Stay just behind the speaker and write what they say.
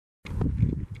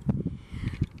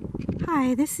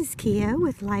Hi, this is Keo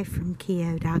with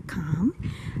livefromkeo.com.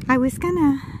 I was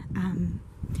gonna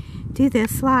do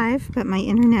this live, but my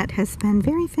internet has been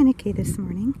very finicky this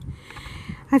morning.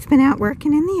 I've been out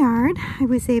working in the yard. I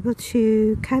was able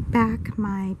to cut back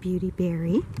my beauty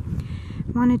berry.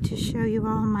 Wanted to show you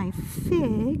all my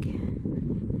fig.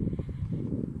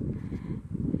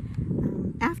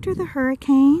 After the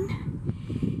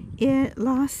hurricane, it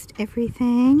lost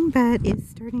everything, but it's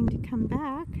starting to come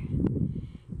back.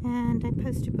 And I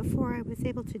posted before, I was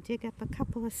able to dig up a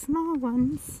couple of small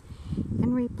ones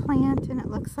and replant, and it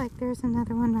looks like there's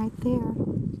another one right there.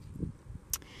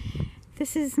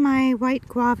 This is my white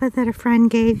guava that a friend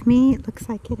gave me. It looks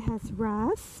like it has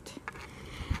rust.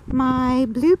 My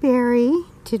blueberry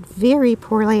did very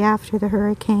poorly after the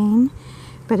hurricane,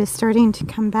 but is starting to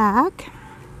come back.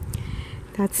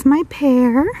 That's my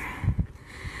pear.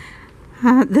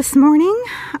 This morning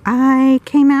I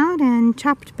came out and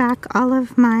chopped back all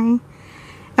of my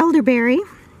elderberry.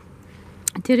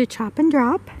 I did a chop and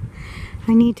drop.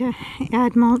 I need to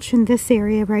add mulch in this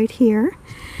area right here.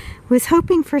 Was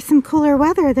hoping for some cooler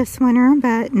weather this winter,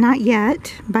 but not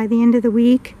yet. By the end of the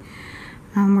week,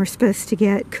 we're supposed to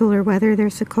get cooler weather.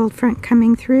 There's a cold front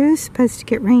coming through, supposed to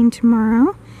get rain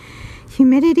tomorrow.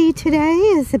 Humidity today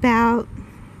is about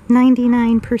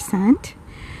 99%.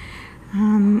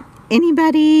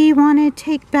 Anybody want to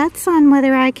take bets on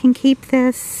whether I can keep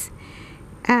this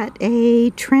at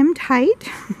a trimmed height?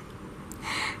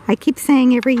 I keep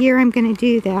saying every year I'm going to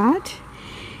do that.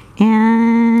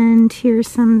 And here's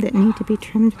some that need to be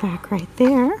trimmed back right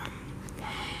there.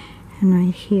 And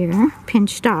right here,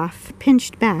 pinched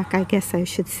back, I guess I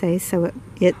should say, so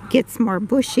it gets more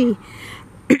bushy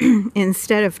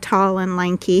instead of tall and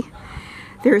lanky.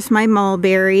 There's my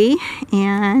mulberry,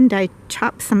 and I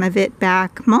chopped some of it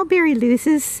back. Mulberry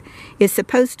is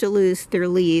supposed to lose their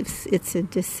leaves. It's a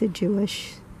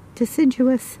deciduous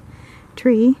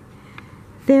tree.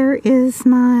 There is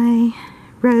my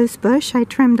rose bush. I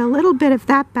trimmed a little bit of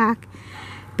that back,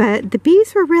 but the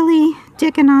bees were really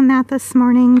digging on that this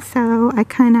morning, so I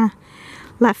kind of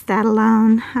left that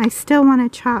alone. I still want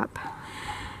to chop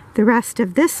the rest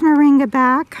of this moringa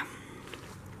back.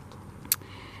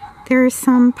 There's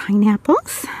some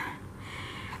pineapples.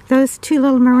 Those two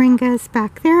little moringas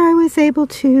back there I was able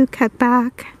to cut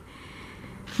back.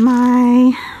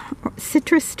 My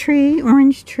citrus tree,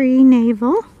 orange tree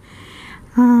navel.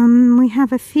 We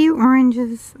have a few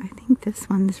oranges. I think this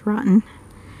one's rotten.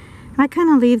 I kind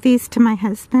of leave these to my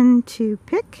husband to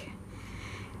pick.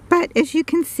 But as you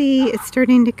can see, it's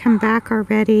starting to come back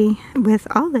already with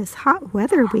all this hot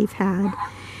weather we've had.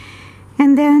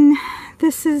 And then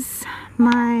this is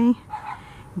my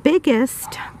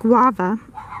biggest guava.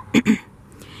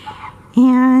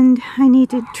 And I need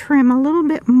to trim a little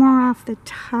bit more off the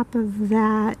top of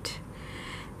that.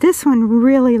 This one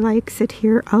really likes it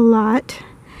here a lot.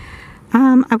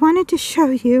 I wanted to show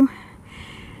you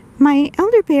my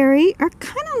elderberry are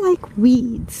kind of like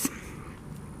weeds.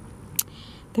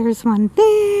 There's one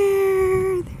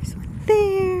there, there's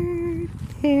one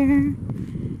there,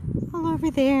 all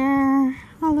over there,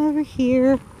 all over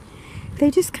here. They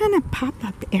just kind of pop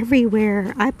up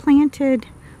everywhere. I planted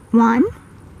one,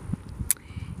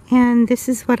 and this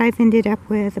is what I've ended up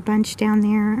with, a bunch down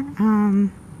there.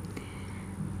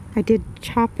 I did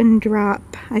chop and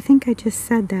drop. I think I just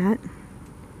said that.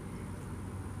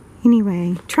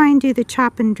 Anyway, try and do the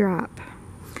chop and drop,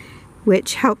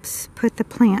 which helps put the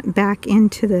plant back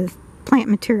into the plant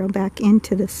material back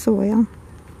into the soil.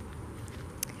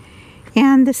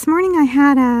 And this morning I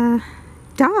had a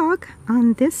dog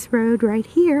on this road right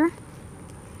here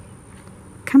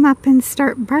come up and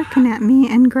start barking at me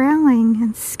and growling,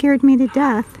 and scared me to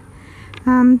death.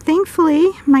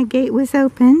 Thankfully my gate was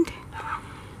opened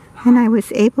and I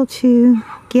was able to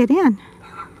get in.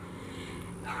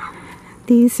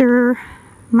 These are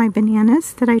my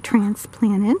bananas that I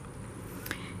transplanted,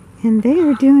 and they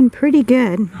are doing pretty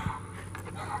good.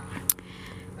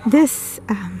 This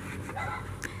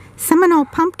Seminole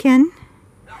pumpkin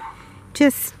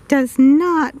just does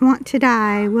not want to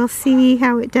die. We'll see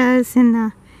how it does in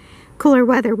the cooler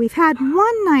weather. We've had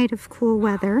one night of cool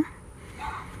weather,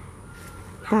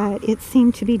 but it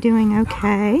seemed to be doing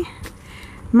okay.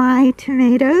 My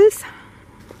tomatoes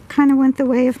kind of went the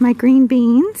way of my green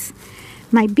beans.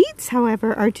 My beets,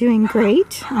 however, are doing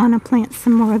great. I want to plant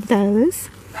some more of those.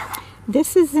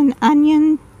 This is an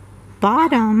onion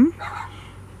bottom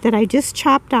that I just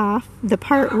chopped off, the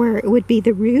part where it would be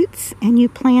the roots, and you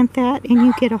plant that and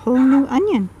you get a whole new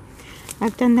onion.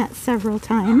 I've done that several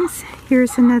times.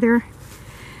 Here's another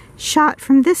shot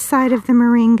from this side of the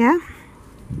moringa.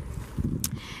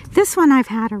 This one I've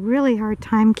had a really hard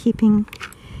time keeping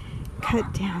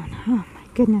cut down. Oh my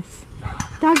goodness.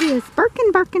 Doggy is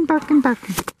barking, barking, barking,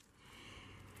 barking.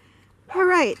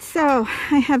 Alright, so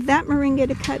I have that moringa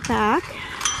to cut back.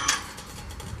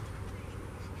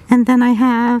 And then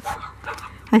I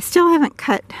still haven't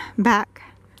cut back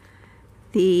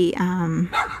the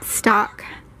stalk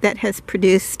that has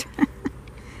produced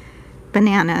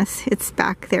bananas. It's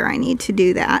back there. I need to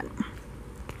do that.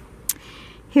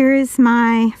 Here is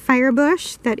my fire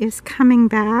bush that is coming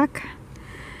back.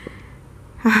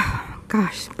 Oh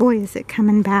gosh, boy is it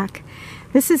coming back.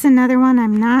 This is another one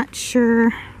I'm not sure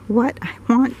what I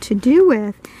want to do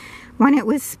with. When it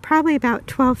was probably about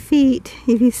 12 feet,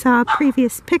 if you saw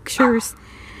previous pictures,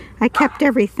 I kept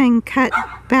everything cut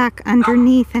back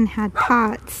underneath and had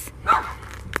pots.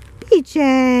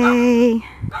 BJ!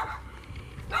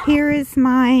 Here is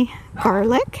my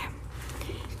garlic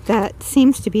that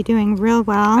seems to be doing real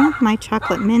well. My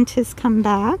chocolate mint has come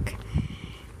back.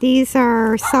 These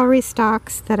are celery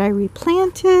stalks that I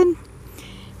replanted.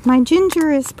 My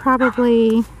ginger is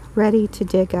probably ready to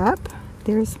dig up.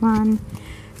 There's one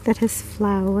that has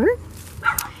flowered.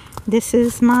 This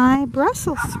is my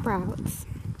Brussels sprouts.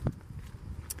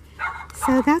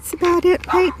 So that's about it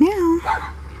right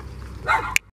now.